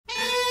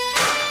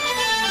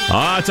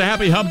It's a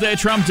happy hump day,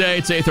 Trump day.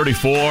 It's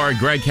 8:34.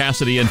 Greg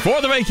Cassidy and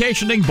for the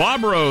vacationing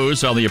Bob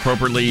Rose on the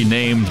appropriately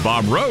named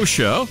Bob Rose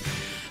Show.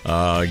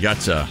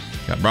 Got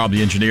Rob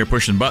the engineer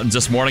pushing buttons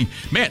this morning.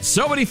 Man,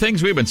 so many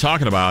things we've been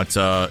talking about.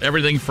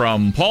 Everything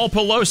from Paul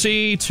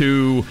Pelosi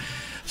to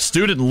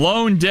student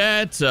loan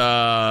debt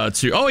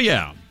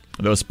to,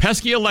 those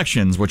pesky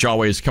elections, which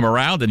always come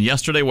around. And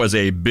yesterday was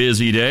a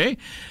busy day.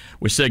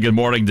 We say good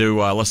morning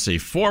to,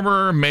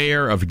 former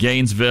mayor of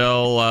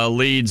Gainesville,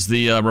 leads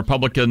the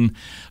Republican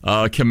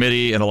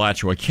committee in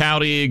Alachua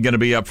County, going to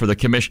be up for the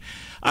commission.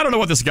 I don't know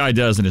what this guy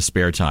does in his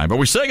spare time, but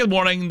we say good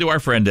morning to our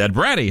friend Ed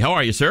Braddy. How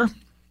are you, sir?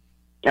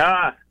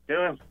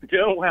 Doing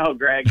well,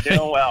 Greg.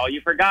 Doing well.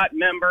 You forgot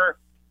member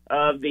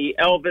of the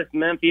Elvis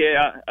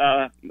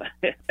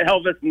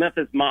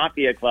Memphis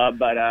Mafia Club,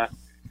 but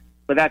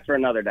that's for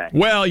another day.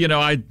 Well,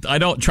 I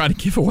don't try to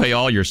give away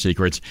all your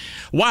secrets.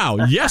 Wow,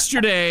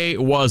 yesterday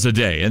was a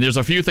day, and there's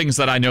a few things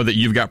that I know that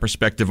you've got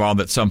perspective on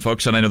that some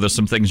folks, and I know there's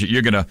some things that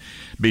you're going to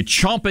be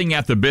chomping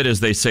at the bit,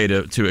 as they say,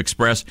 to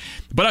express.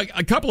 But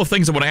a couple of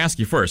things I want to ask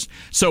you first.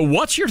 So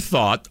what's your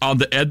thought on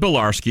the Ed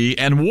Bilarski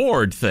and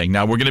Ward thing?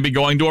 Now, we're going to be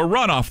going to a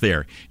runoff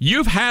there.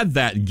 You've had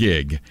that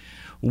gig.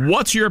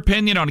 What's your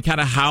opinion on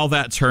kind of how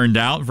that turned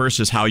out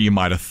versus how you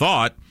might have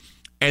thought?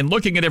 And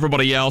looking at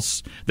everybody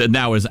else that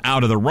now is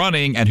out of the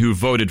running and who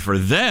voted for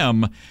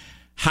them,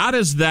 how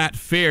does that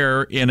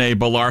fare in a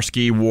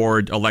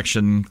Bilarski-Ward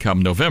election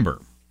come November?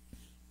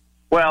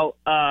 Well,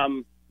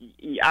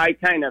 I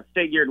kind of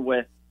figured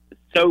with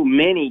so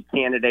many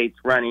candidates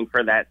running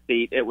for that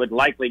seat, it would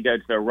likely go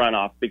to a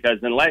runoff because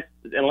unless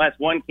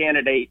one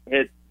candidate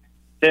hits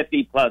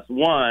 50 plus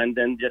one,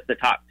 then just the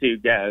top two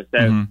go.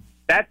 So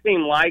that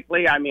seemed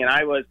likely. I mean,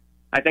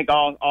 I think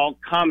all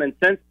common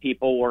sense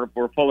people were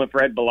pulling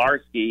for Ed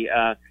Bilarski.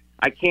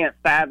 I can't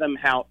fathom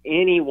how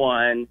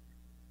anyone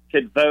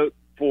could vote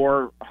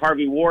for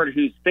Harvey Ward,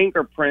 whose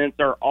fingerprints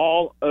are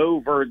all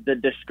over the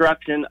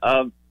destruction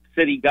of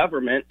city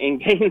government in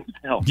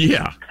Gainesville.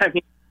 Yeah. I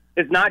mean,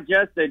 it's not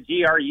just the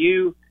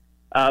GRU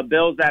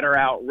bills that are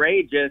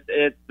outrageous.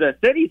 It's the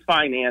city's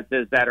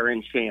finances that are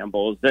in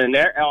shambles and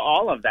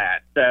all of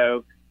that.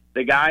 So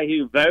the guy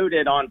who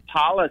voted on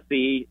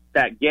policy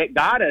that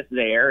got us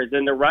there is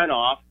in the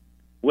runoff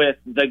with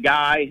the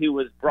guy who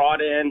was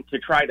brought in to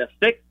try to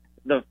fix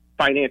the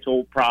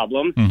financial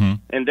problems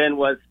and then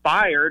was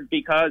fired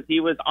because he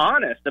was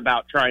honest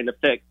about trying to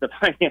fix the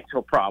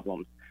financial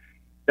problems.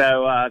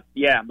 So,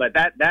 but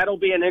that'll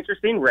be an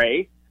interesting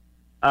race.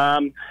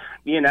 I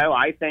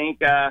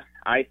think Ed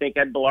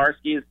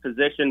Bilarski is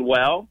positioned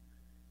well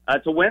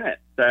to win it.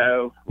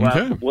 So,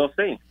 We'll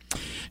see.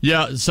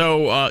 Yeah,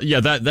 so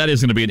that is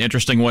going to be an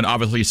interesting one.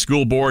 Obviously,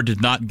 school board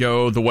did not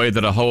go the way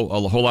that a whole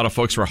lot of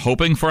folks were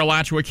hoping for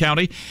Alachua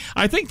County.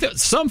 I think that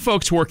some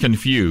folks were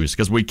confused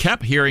because we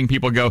kept hearing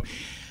people go,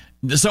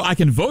 so I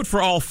can vote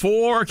for all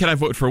four, can I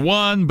vote for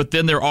one? But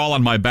then they're all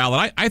on my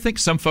ballot. I think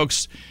some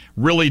folks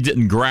really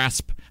didn't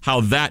grasp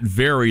how that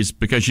varies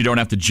because you don't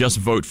have to just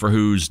vote for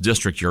whose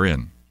district you're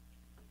in.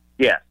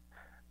 Yes.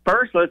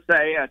 First, let's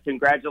say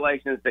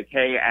congratulations to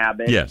Kay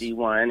Abbott. Yes. He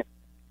won.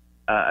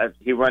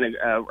 He won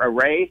a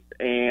race,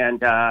 and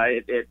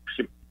it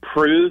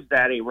proves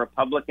that a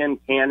Republican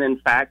can, in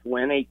fact,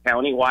 win a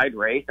countywide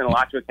race in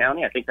Alachua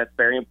County. I think that's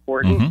very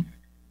important.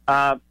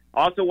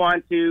 Also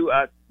want to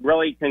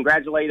really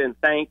congratulate and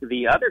thank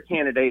the other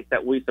candidates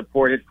that we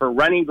supported for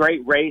running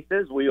great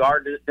races. We are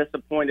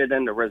disappointed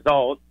in the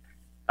results,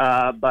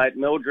 but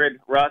Mildred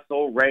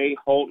Russell, Ray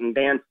Holt, and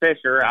Dan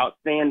Fisher,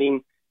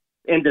 outstanding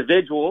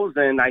individuals,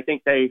 and I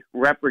think they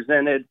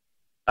represented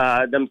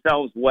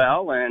themselves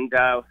well, and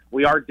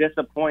we are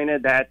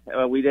disappointed that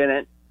we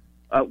didn't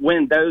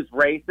win those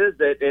races.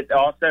 It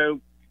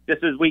also,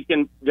 just as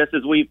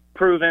we've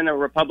proven a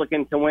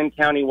Republican can win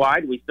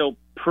countywide, we still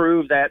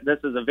prove that this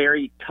is a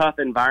very tough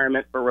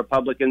environment for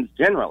Republicans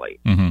generally.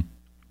 It's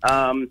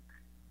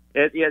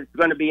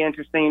going to be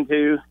interesting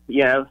to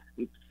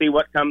see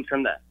what comes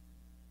from this.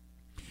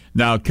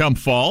 Now, come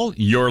fall,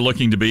 you're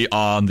looking to be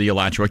on the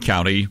Alachua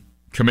County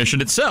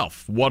Commission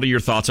itself. What are your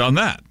thoughts on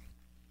that?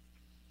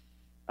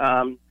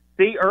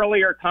 See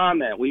earlier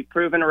comment. We've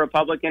proven a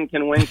Republican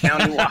can win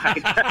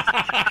countywide.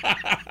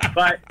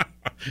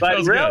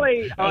 but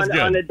really,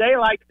 on a day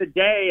like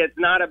today, it's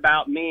not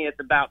about me. It's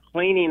about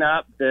cleaning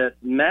up this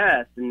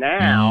mess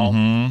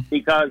now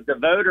because the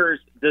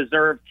voters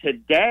deserve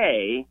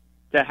today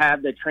to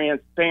have the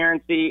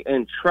transparency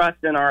and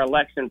trust in our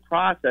election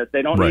process.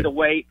 They don't need to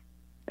wait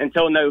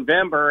until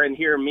November and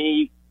hear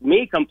me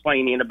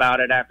complaining about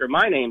it after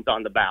my name's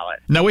on the ballot.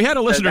 Now, we had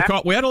a listener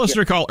call. We had a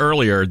listener call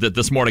earlier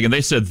this morning, and they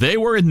said they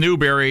were in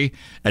Newberry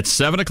at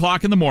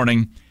 7:00 in the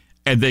morning,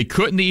 and they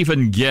couldn't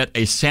even get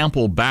a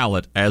sample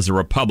ballot as a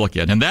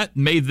Republican, and that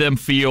made them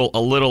feel a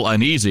little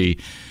uneasy.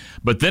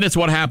 But then it's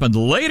what happened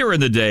later in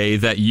the day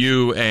that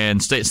you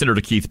and State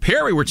Senator Keith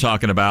Perry were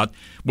talking about,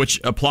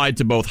 which applied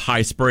to both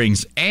High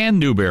Springs and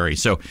Newberry.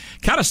 So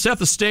kind of set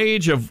the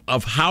stage of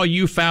how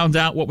you found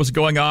out what was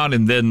going on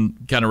and then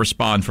kind of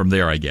respond from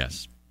there, I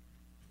guess.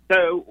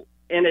 So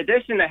in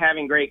addition to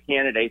having great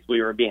candidates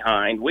we were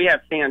behind, we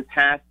have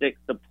fantastic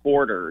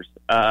supporters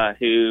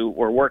who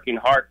were working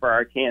hard for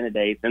our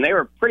candidates, and they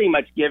were pretty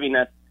much giving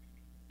us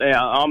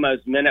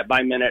almost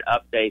minute-by-minute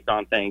updates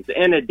on things.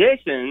 In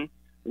addition,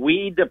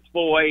 we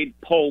deployed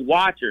poll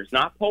watchers,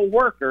 not poll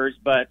workers,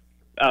 but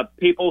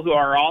people who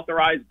are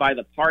authorized by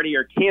the party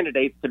or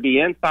candidates to be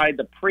inside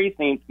the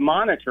precincts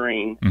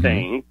monitoring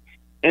things,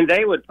 and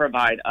they would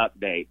provide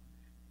updates.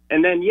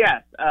 And then,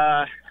 yes,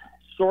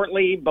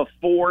 shortly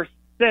before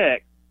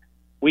 6,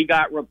 we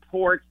got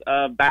reports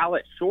of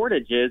ballot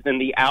shortages in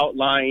the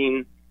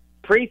outlying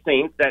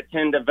precincts that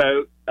tend to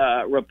vote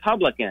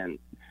Republicans.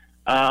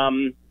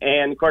 And,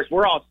 of course,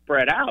 we're all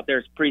spread out.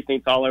 There's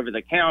precincts all over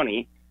the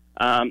county.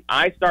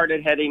 I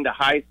started heading to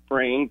High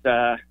Springs.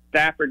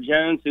 Stafford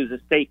Jones, who's a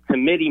state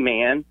committee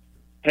man,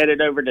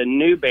 headed over to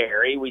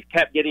Newberry. We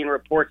kept getting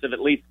reports of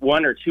at least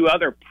one or two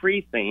other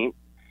precincts.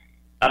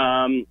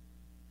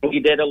 We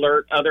did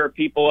alert other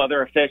people,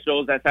 other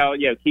officials. That's how,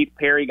 Keith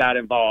Perry got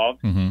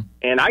involved.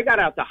 And I got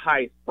out to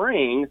High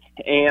Springs,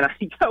 and I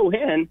go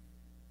in,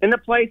 and the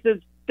place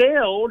is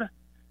filled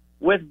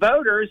with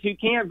voters who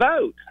can't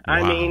vote. Wow.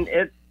 I mean,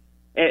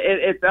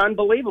 it's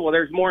unbelievable.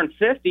 There's more than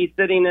 50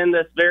 sitting in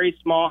this very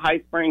small High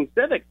Springs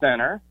Civic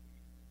Center.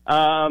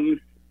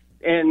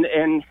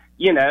 And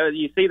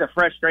you see the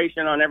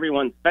frustration on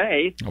everyone's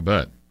face. I'll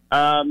bet.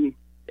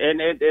 And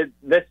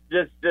this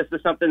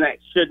is something that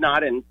should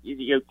not, and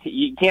you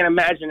can't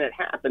imagine it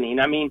happening.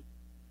 I mean,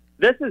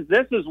 this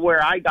is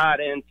where I got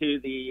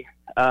into the,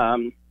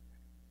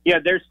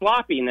 there's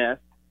sloppiness,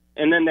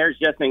 and then there's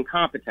just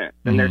incompetence,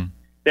 and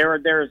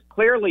there's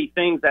clearly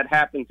things that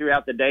happen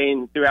throughout the day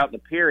and throughout the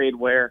period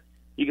where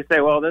you can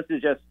say, well, this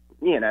is just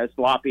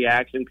sloppy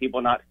action,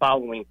 people not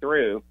following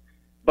through.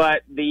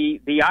 But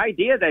the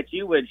idea that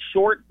you would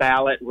short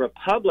ballot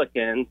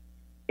Republicans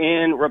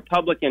in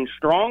Republican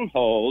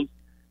strongholds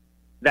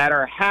that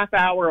are half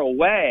hour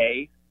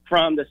away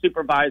from the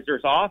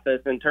supervisor's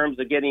office in terms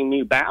of getting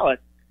new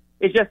ballots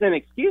is just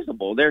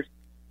inexcusable. And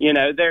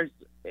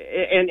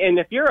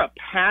if you're a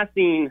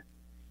passing,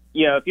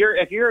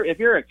 if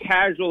you're a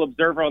casual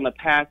observer on the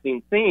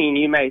passing scene,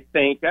 you may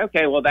think,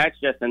 okay, well, that's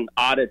just an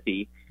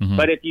oddity.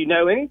 But if you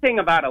know anything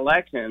about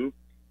elections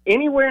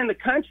anywhere in the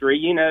country,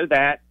 you know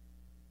that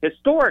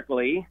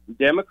historically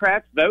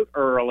Democrats vote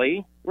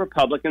early,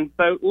 Republicans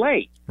vote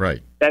late.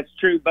 Right. That's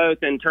true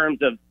both in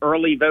terms of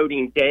early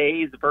voting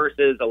days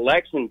versus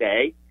election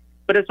day,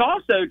 but it's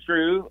also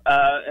true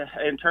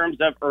in terms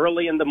of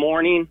early in the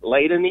morning,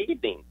 late in the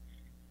evening.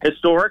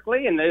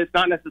 Historically, and it's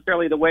not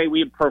necessarily the way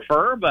we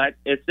prefer, but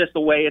it's just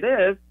the way it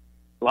is,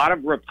 a lot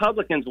of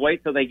Republicans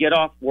wait till they get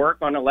off work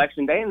on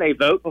election day and they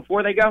vote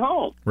before they go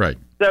home. Right.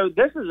 So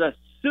this is a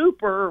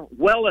super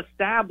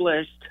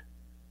well-established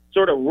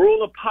sort of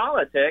rule of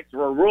politics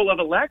or rule of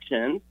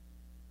elections.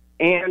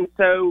 And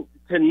so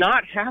to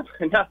not have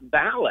enough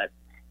ballots,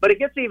 but it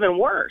gets even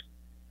worse.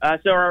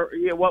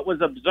 What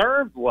was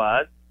observed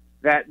was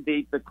that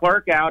the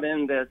clerk out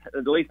in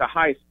at least a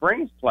High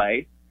Springs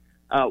place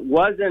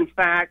was in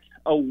fact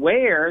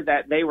aware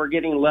that they were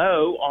getting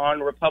low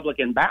on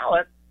Republican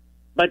ballots,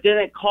 but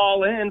didn't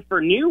call in for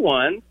new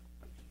ones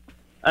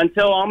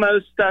until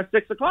almost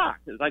 6 o'clock.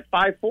 It was like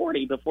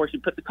 5:40 before she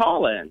put the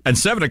call in. And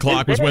 7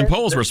 o'clock was when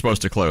polls were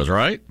supposed to close,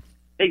 right?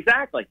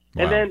 Exactly.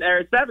 Wow. And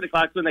then 7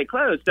 o'clock is when they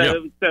close.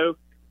 So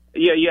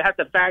you have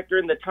to factor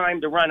in the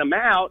time to run them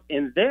out,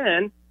 and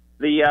then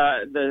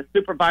the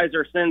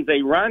supervisor sends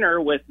a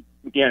runner with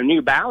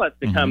new ballots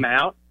to come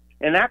out,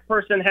 and that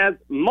person has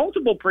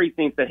multiple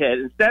precincts ahead.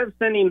 Instead of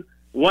sending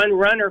one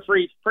runner for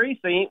each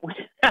precinct, we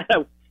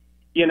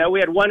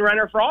had one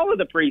runner for all of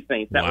the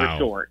precincts that were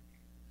short.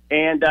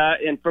 And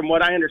from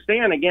what I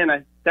understand,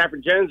 again,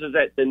 Stafford Jones was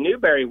at the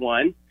Newberry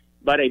one,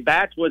 but a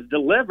batch was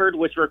delivered,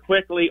 which were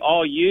quickly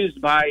all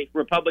used by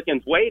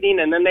Republicans waiting,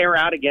 and then they were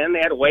out again. They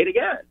had to wait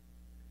again.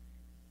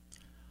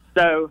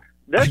 So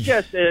this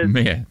just is,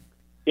 man.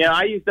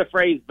 I use the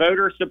phrase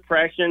voter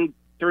suppression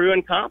through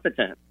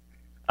incompetence.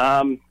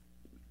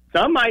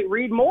 Some might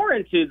read more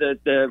into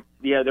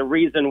the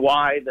reason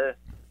why the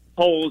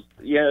polls,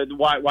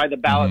 why the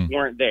ballots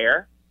weren't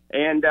there.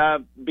 And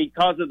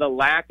because of the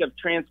lack of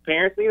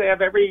transparency, they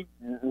have every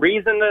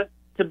reason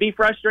to be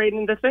frustrated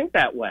and to think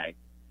that way.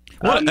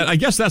 Well, I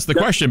guess that's the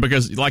question,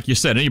 because like you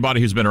said, anybody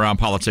who's been around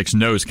politics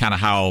knows kind of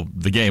how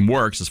the game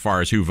works as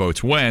far as who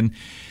votes when.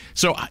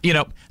 So,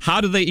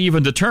 how do they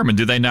even determine?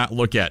 Do they not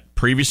look at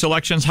previous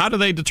elections? How do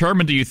they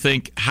determine, do you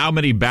think, how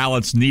many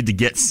ballots need to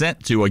get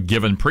sent to a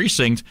given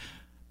precinct,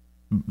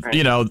 that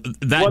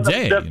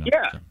day?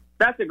 Yeah,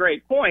 that's a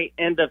great point.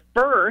 And the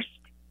first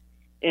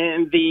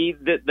and the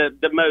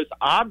most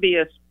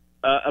obvious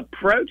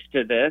approach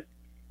to this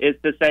is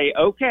to say,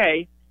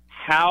 okay,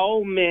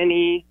 how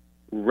many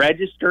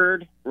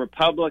registered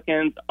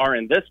Republicans are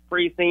in this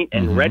precinct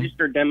and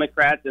registered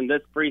Democrats in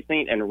this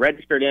precinct and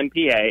registered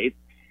MPAs,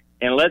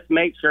 and let's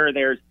make sure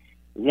there's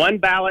one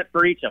ballot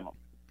for each of them.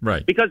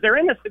 Right. Because they're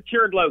in a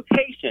secured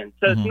location,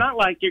 so it's not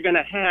like you're going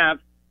to have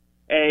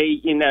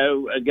a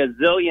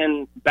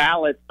gazillion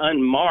ballots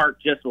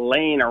unmarked just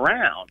laying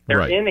around. They're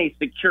Right. in a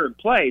secured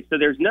place, so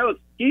there's no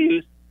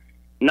excuse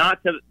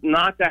not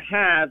to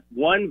have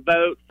one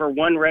vote for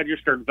one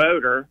registered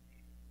voter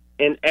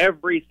in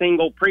every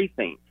single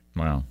precinct.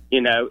 Wow.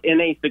 In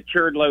a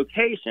secured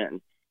location.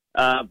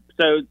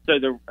 So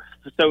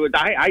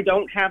I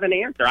don't have an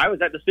answer. I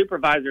was at the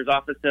supervisor's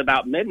office at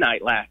about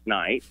midnight last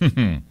night,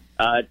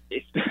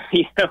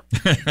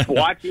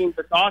 watching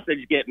the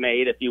sausage get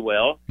made, if you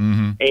will,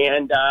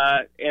 and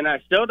I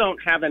still don't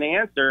have an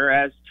answer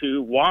as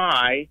to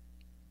why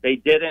they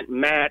didn't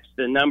match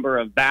the number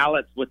of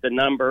ballots with the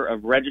number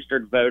of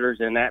registered voters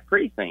in that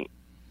precinct.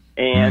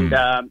 And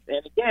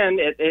again,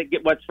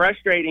 what's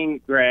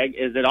frustrating, Greg,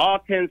 is it all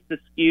tends to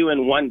skew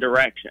in one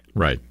direction.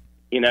 Right.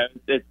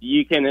 That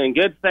you can, in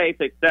good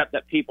faith, accept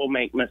that people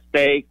make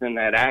mistakes and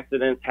that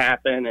accidents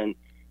happen. And,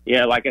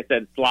 like I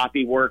said,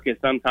 sloppy work is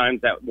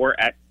sometimes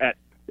at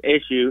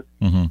issue.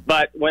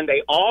 But when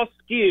they all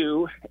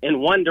skew in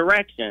one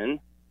direction,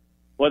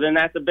 well, then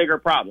that's a bigger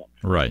problem.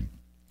 Right.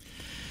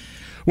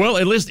 Well,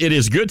 at least it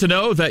is good to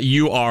know that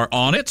you are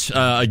on it.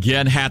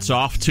 Again, hats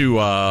off to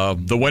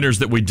the winners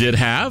that we did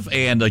have.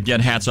 And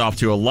again, hats off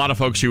to a lot of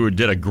folks who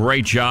did a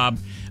great job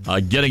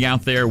getting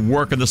out there,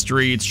 working the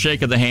streets,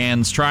 shaking the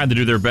hands, trying to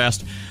do their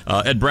best.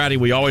 Ed Brady,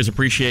 we always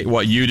appreciate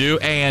what you do.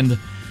 And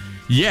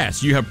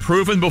yes, you have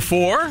proven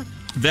before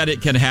that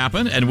it can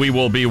happen. And we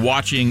will be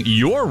watching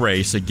your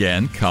race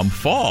again come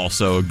fall.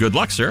 So good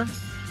luck, sir.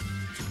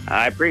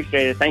 I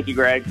appreciate it. Thank you,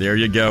 Greg. There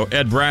you go.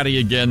 Ed Brady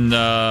again.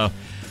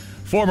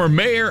 Former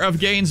mayor of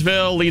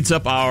Gainesville, leads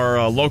up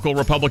our local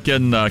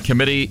Republican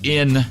committee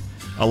in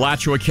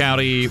Alachua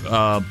County,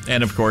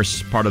 and, of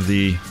course, part of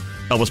the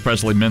Elvis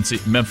Presley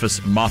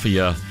Memphis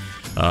Mafia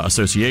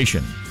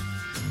Association.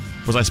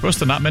 Was I supposed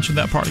to not mention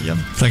that part again?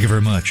 Thank you very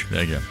much.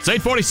 There you go. It's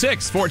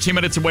 8:46, 14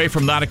 minutes away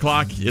from 9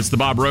 o'clock. It's the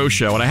Bob Rose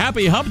Show. And a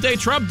happy Hump Day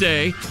Trump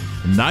Day,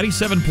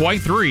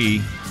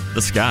 97.3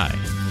 The Sky.